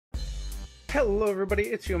Hello everybody,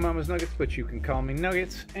 it's your Mama's Nuggets, but you can call me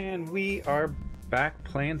Nuggets, and we are back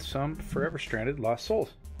playing some Forever Stranded Lost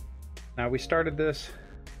Souls. Now we started this,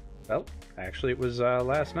 well, actually it was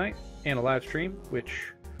last night in a live stream,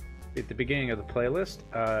 which at the beginning of the playlist,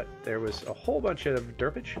 there was a whole bunch of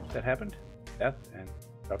derpage that happened, death and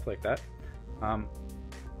stuff like that.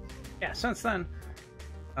 Yeah, since then,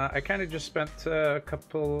 I kind of just spent a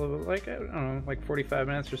couple, like, I don't know, like 45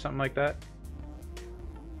 minutes or something like that.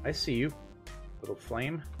 I see you. Little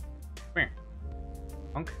flame. Come here.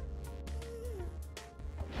 Punk.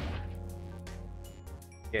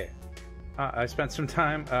 Yeah. I spent some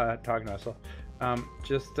time talking to myself.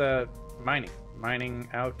 Just mining. Mining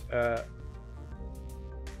out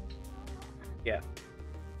yeah.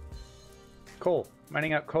 Coal.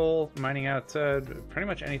 Mining out coal, mining out pretty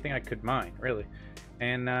much anything I could mine, really.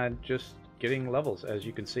 And just getting levels, as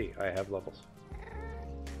you can see. I have levels.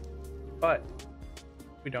 But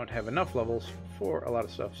we don't have enough levels for a lot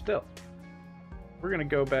of stuff still. We're going to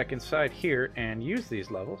go back inside here and use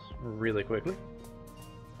these levels really quickly.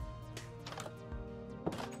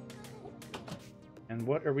 And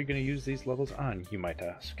what are we going to use these levels on, you might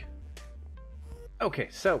ask? Okay,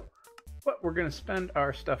 so what we're going to spend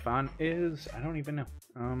our stuff on is, I don't even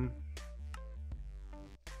know.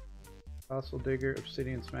 Fossil digger,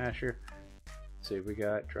 obsidian smasher. Let's see, we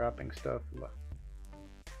got dropping stuff.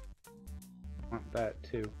 Want that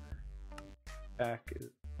too. Back is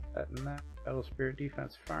that and that. Battle spirit,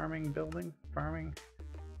 defense, farming, building, farming.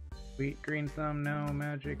 Wheat, green thumb, no.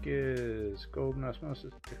 Magic is golden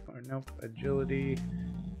osmosis. Nope. Agility.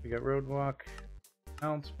 We got road walk.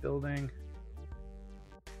 Mounts, building.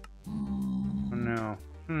 Oh no.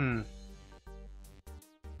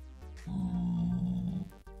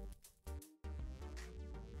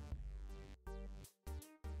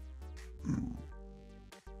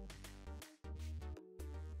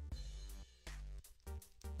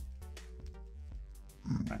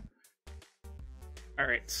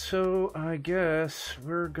 Alright, so I guess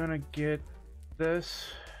we're gonna get this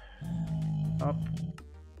up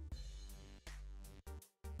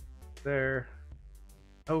there.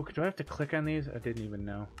 Oh, do I have to click on these? I didn't even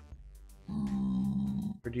know.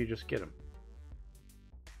 Or do you just get them?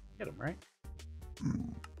 Get them, right?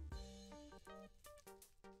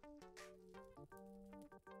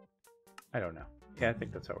 I don't know. Yeah, I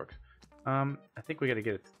think that's how it works. I think we gotta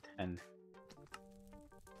get it to 10.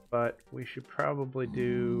 But we should probably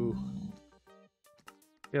do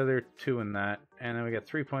the other 2 in that. And then we got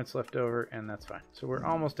 3 points left over, and that's fine. So we're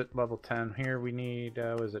almost at level 10 here. We need,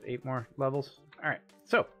 was it 8 more levels? Alright,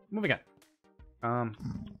 so, moving on.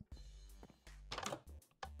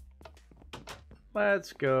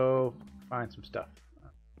 Let's go find some stuff.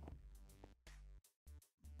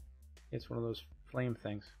 It's one of those flame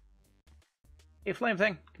things. Hey, flame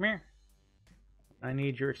thing, come here. I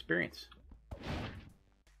need your experience.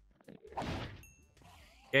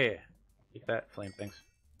 Yeah, take that, flame things.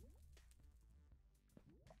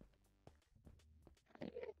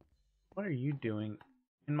 What are you doing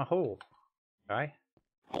in my hole, guy?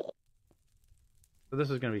 So this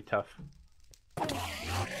is gonna be tough.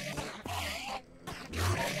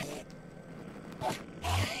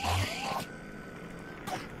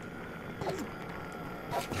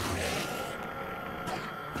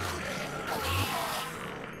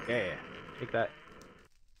 Yeah, take that,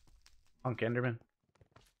 punk Enderman.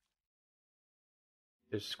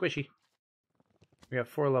 There's Squishy. We have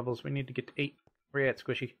 4 levels. We need to get to 8. Where you at,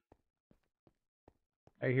 Squishy?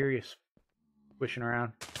 I hear you squishing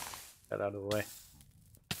around. Get out of the way.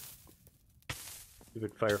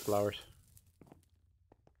 Stupid fire flowers.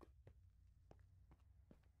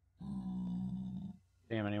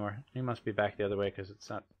 See him anymore. He must be back the other way because it's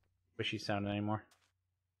not squishy sound anymore.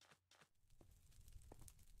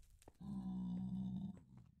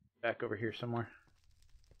 Back over here somewhere.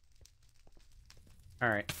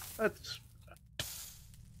 Alright, let's...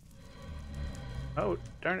 Oh,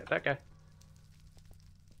 darn it, that guy.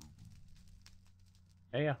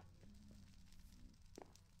 Yeah.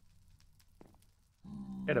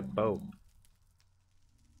 Get a bow.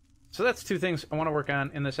 So that's 2 things I want to work on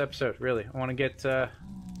in this episode, really. I want to get,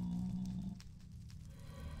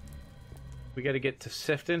 we gotta get to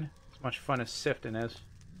sifting. As much fun as sifting is.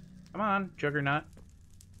 Come on, Juggernaut.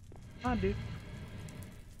 Come on, dude.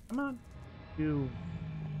 Come on. You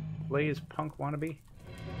Blaze punk wannabe.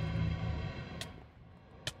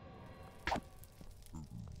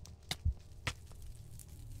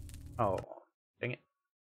 Oh, dang it.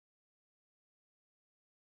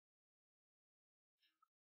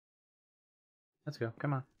 Let's go,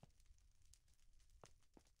 come on.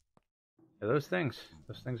 Yeah, those things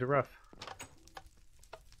are rough.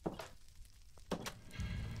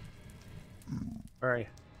 Where are you?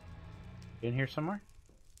 In here somewhere?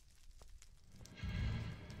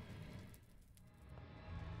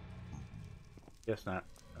 Guess not.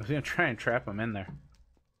 I was gonna try and trap him in there.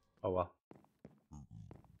 Oh well.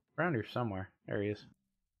 Around here somewhere. There he is.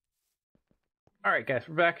 Alright guys,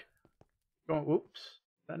 we're back. Going, whoops.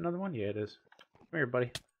 Is that another one? Yeah, it is. Come here,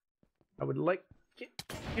 buddy. I would like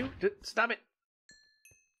you to stop it.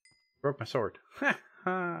 Broke my sword.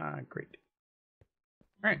 Ha! Great.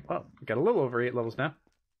 Alright, well, we got a little over 8 levels now.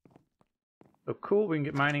 So cool, we can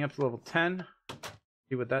get mining up to level 10.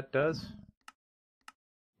 See what that does.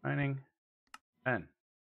 Mining 10.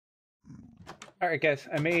 Alright guys,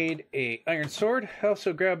 I made a iron sword. I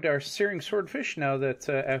also grabbed our searing swordfish now that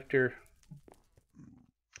after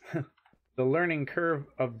the learning curve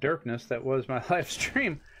of darkness that was my live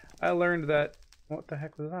stream, I learned that... What the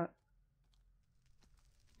heck was that?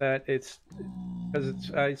 That it's... Because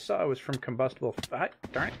it's... I saw it was from combustible...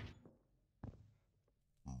 Darn it.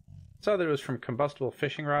 I saw that it was from combustible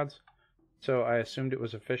fishing rods, so I assumed it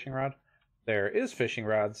was a fishing rod. There is fishing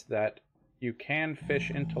rods that you can fish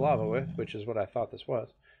into lava with, which is what I thought this was.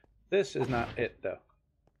 This is not it, though.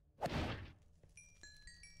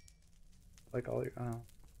 Like all your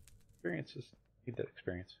experiences, need that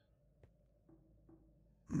experience.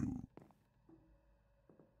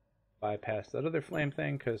 Bypass that other flame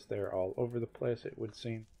thing, because they're all over the place, it would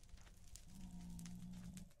seem.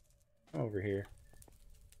 Come over here.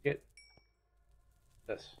 Get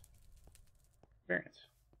this. Experience.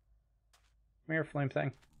 Come here, flame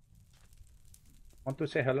thing. Want to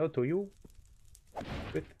say hello to you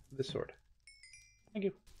with this sword. Thank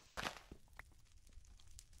you.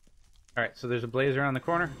 Alright, so there's a blaze around the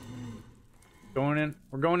corner. Going in.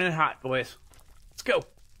 We're going in hot, boys. Let's go.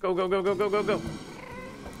 Go, go, go, go, go, go, go.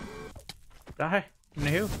 Die.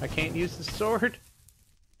 No, I can't use the sword.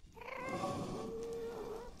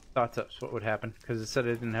 Thought that's what would happen, because it said I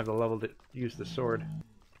didn't have the level to use the sword.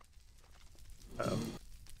 Uh-oh.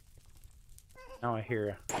 Now I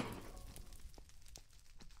hear ya.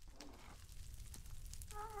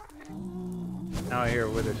 Now I hear a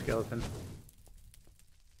wither skeleton.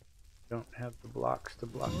 Don't have the blocks to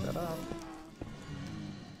block that off.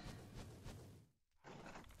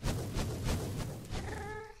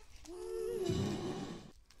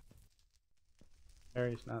 There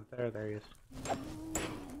he's not there, there he is.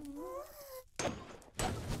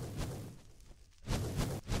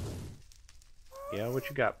 Yeah, what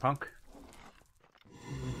you got, punk?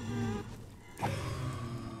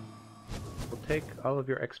 We'll take all of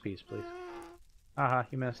your XPs, please. Aha,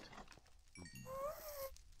 you missed.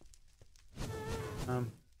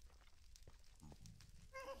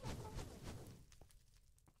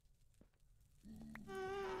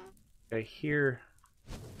 I hear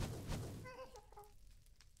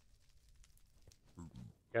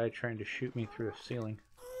a guy trying to shoot me through the ceiling.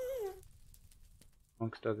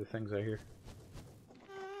 Amongst other things I hear.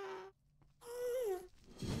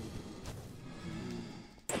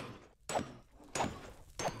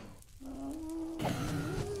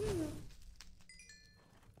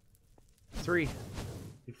 Three,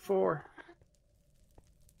 4.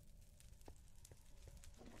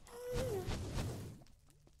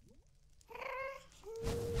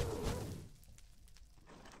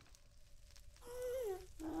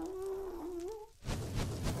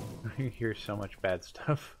 You hear so much bad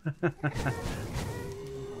stuff.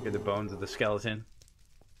 Hear the bones of the skeleton.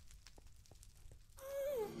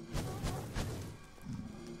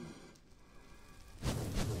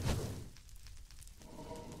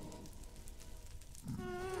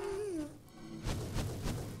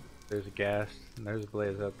 There's a gas, and there's a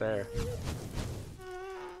blaze out there.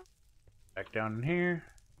 Back down in here.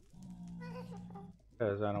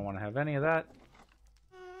 Because I don't want to have any of that.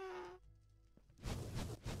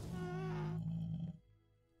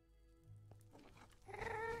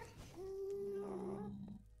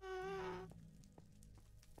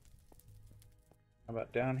 How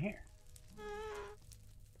about down here?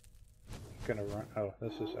 Gonna run. Oh,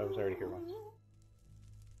 this is. I was already here once.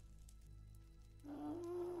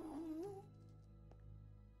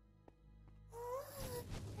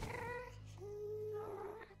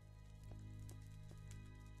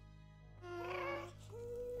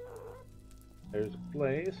 There's a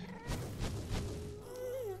blaze.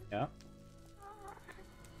 Yeah.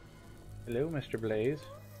 Hello, Mr. Blaze.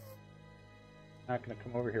 Not gonna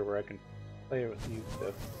come over here where I can play with you,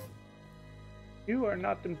 so. You are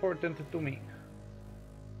not important to me.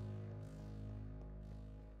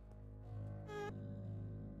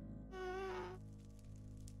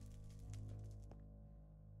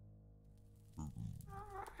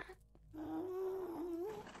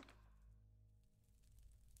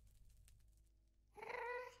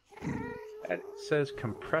 It says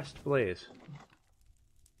compressed blaze.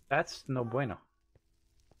 That's no bueno.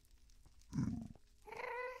 I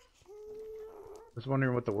was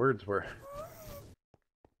wondering what the words were.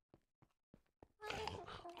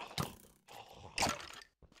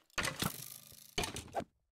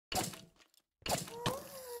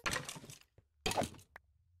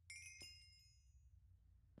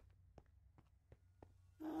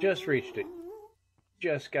 Just reached it.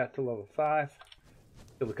 Just got to level 5.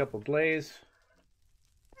 Killed a couple blaze.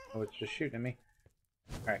 Oh, it's just shooting at me.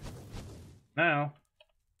 Alright. Now,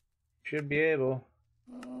 should be able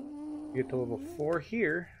to get to level 4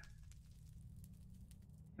 here.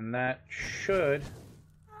 And that should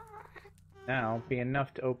now be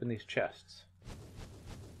enough to open these chests.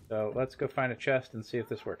 So let's go find a chest and see if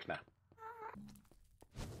this works now.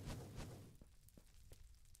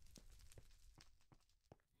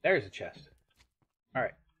 There's a chest.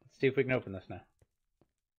 Alright, let's see if we can open this now.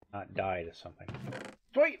 Not die to something.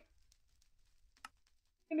 Sweet!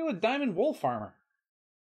 I knew a diamond wool farmer.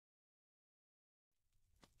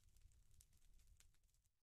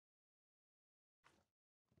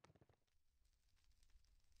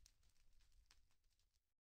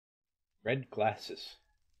 Red glasses.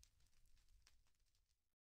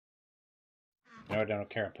 No, I don't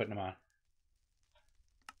care. I'm putting them on.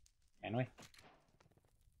 Can we?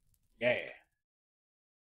 Yeah.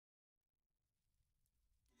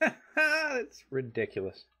 That's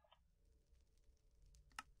ridiculous.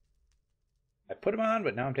 I put them on,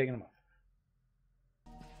 but now I'm taking them off.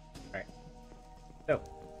 Alright. So,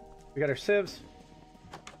 we got our sieves.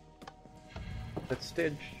 Let's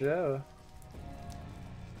stage... Alright,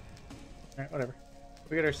 whatever.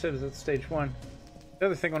 We got our sieves at stage 1. The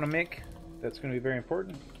other thing I want to make that's going to be very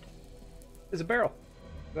important is a barrel.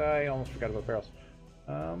 I almost forgot about barrels.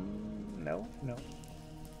 No.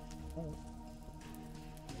 Oh.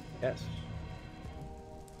 Yes.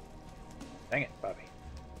 Dang it, Bobby.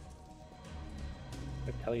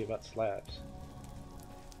 I'll tell you about slabs.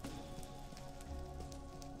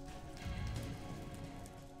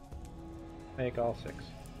 Make all 6.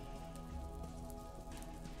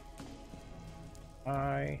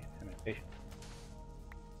 I am impatient.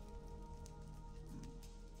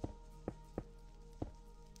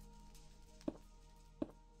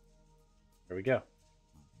 There we go.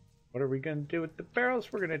 What are we going to do with the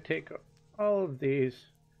barrels? We're going to take all of these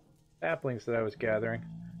saplings that I was gathering.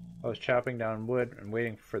 I was chopping down wood and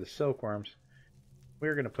waiting for the silkworms.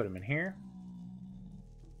 We're going to put them in here.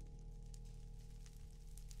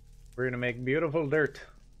 We're going to make beautiful dirt.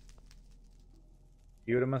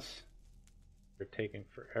 Beautimus. They're taking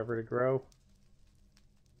forever to grow.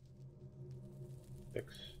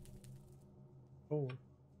 6. Oh.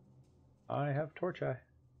 I have torch eye.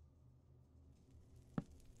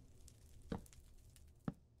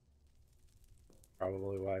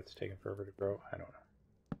 Probably why it's taking forever to grow. I don't know.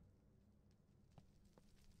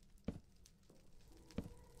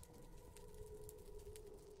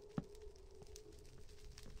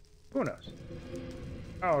 Who knows?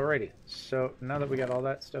 Alrighty, so now that we got all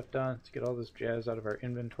that stuff done, let's get all this jazz out of our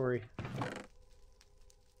inventory.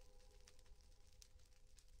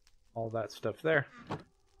 All that stuff there.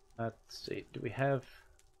 Let's see, do we have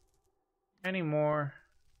any more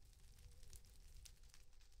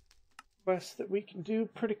quests that we can do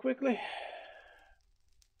pretty quickly?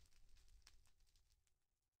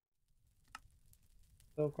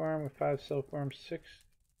 Silkworm with 5 silkworms, 6.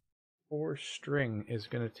 4 string is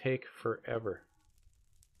going to take forever.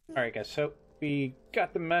 Alright guys, so we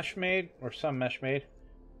got the mesh made, or some mesh made.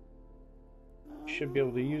 Should be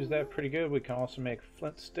able to use that pretty good. We can also make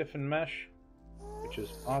flint stiffened mesh, which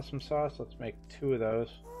is awesome sauce. Let's make 2 of those.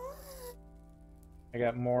 I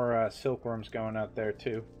got more silkworms going out there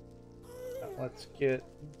too. Let's get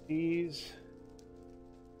these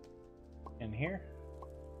in here.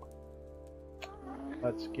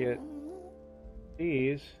 Let's get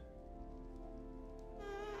these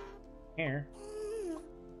here.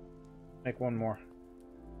 Make 1 more.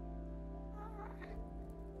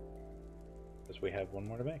 Because we have 1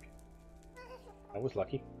 more to make. I was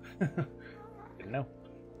lucky. Didn't know.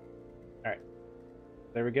 Alright.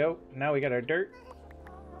 There we go. Now we got our dirt.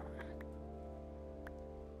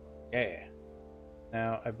 Yeah.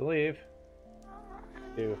 Now, I believe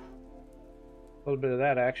do a little bit of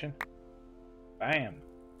that action. Bam!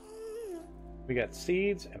 We got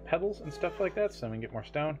seeds and pebbles and stuff like that, so we can get more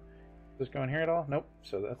stone. Does this go in here at all? Nope.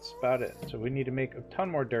 So that's about it. So we need to make a ton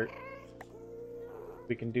more dirt.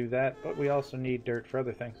 We can do that, but we also need dirt for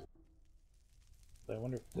other things. So I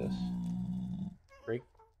wonder if this... break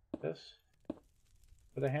this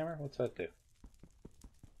with a hammer? What's that do?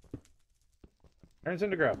 Turns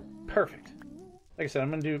into gravel. Perfect. Like I said, I'm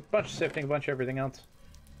going to do a bunch of sifting, a bunch of everything else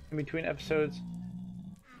in between episodes.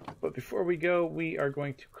 But before we go, we are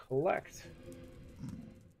going to collect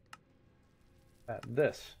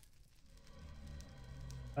this.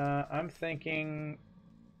 I'm thinking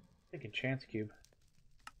chance cube.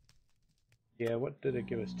 Yeah, what did it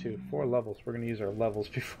give us to? 4 levels. We're going to use our levels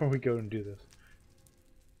before we go and do this.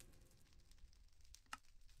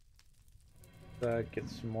 Get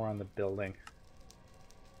some more on the building.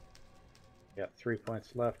 Yeah, 3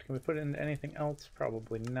 points left. Can we put in anything else?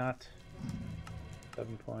 Probably not.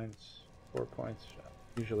 7 points, 4 points.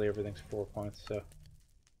 Usually everything's 4 points, so.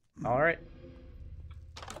 Alright.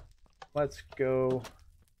 Let's go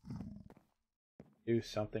do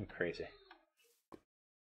something crazy.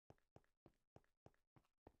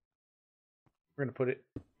 We're going to put it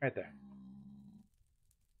right there.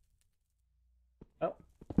 Oh.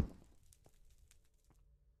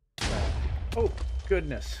 Oh,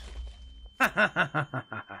 goodness.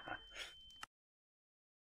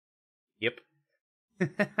 Yep.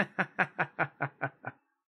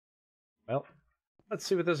 Well, let's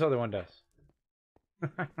see what this other one does.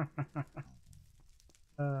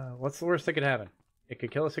 What's the worst that could happen? It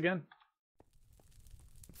could kill us again?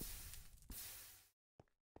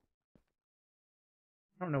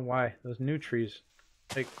 I don't know why those new trees,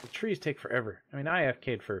 the trees take forever. I mean, I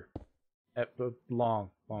AFK'd for a long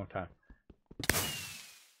time.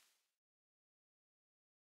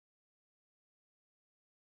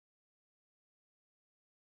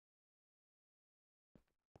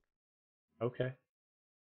 Okay.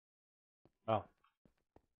 Oh.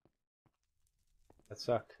 That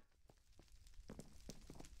sucked.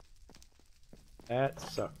 That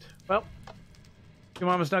sucked. Well, 2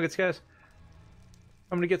 Mama's Nuggets, guys.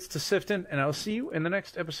 I'm going to get to sifting, and I'll see you in the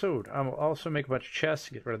next episode. I will also make a bunch of chests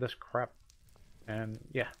to get rid of this crap. And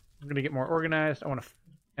yeah, I'm going to get more organized.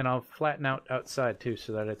 And I'll flatten out outside too,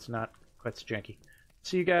 so that it's not quite so janky.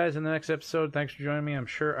 See you guys in the next episode. Thanks for joining me. I'm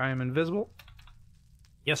sure I am invisible.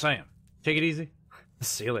 Yes, I am. Take it easy.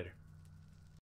 See you later.